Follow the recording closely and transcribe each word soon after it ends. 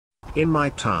In my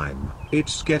time,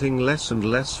 it's getting less and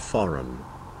less foreign.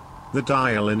 The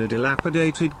dial in a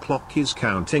dilapidated clock is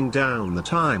counting down the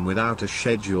time without a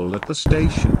schedule at the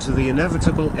station to the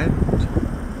inevitable end.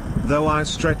 Though I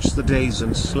stretch the days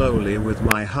and slowly with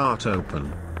my heart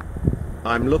open.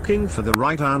 I'm looking for the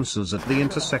right answers at the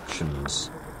intersections.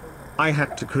 I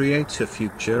had to create a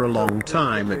future a long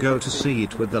time ago to see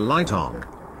it with the light on.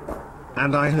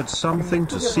 And I had something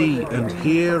to see and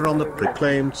hear on the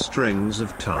proclaimed strings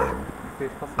of time.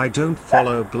 I don't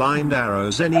follow blind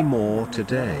arrows anymore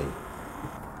today.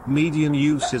 Median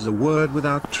use is a word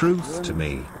without truth to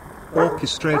me.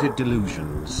 Orchestrated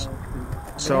delusions.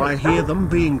 So I hear them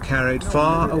being carried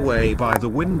far away by the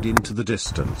wind into the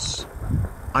distance.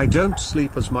 I don't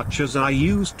sleep as much as I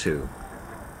used to.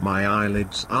 My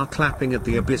eyelids are clapping at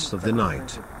the abyss of the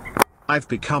night. I've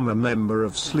become a member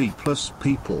of sleepless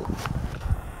people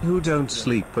who don't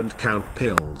sleep and count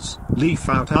pills, leaf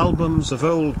out albums of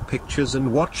old pictures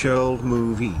and watch old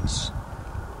movies.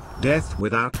 Death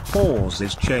without pause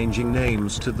is changing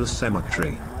names to the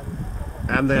cemetery.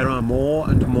 And there are more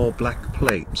and more black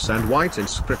plates and white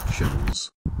inscriptions.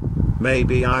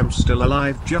 Maybe I'm still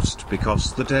alive just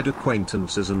because the dead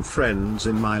acquaintances and friends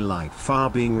in my life are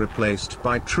being replaced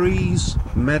by trees,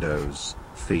 meadows,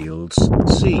 fields,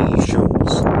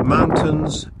 seashores,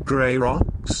 mountains, grey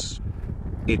rocks.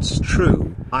 It's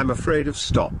true, I'm afraid of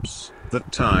stops,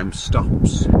 that time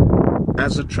stops.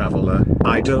 As a traveler,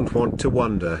 I don't want to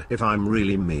wonder if I'm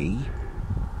really me.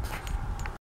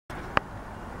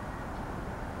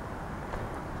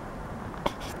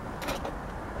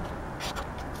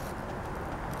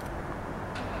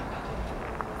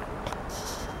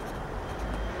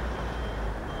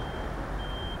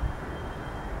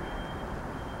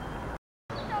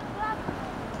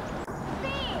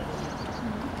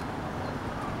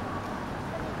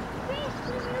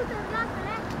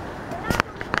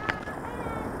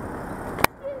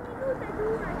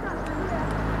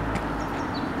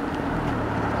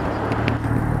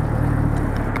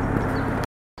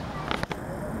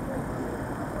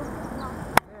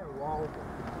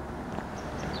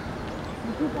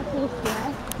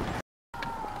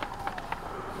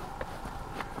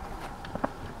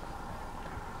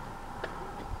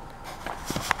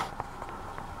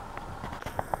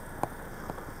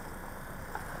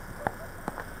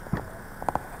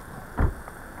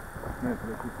 Нет,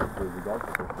 я чувствую, видал,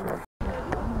 что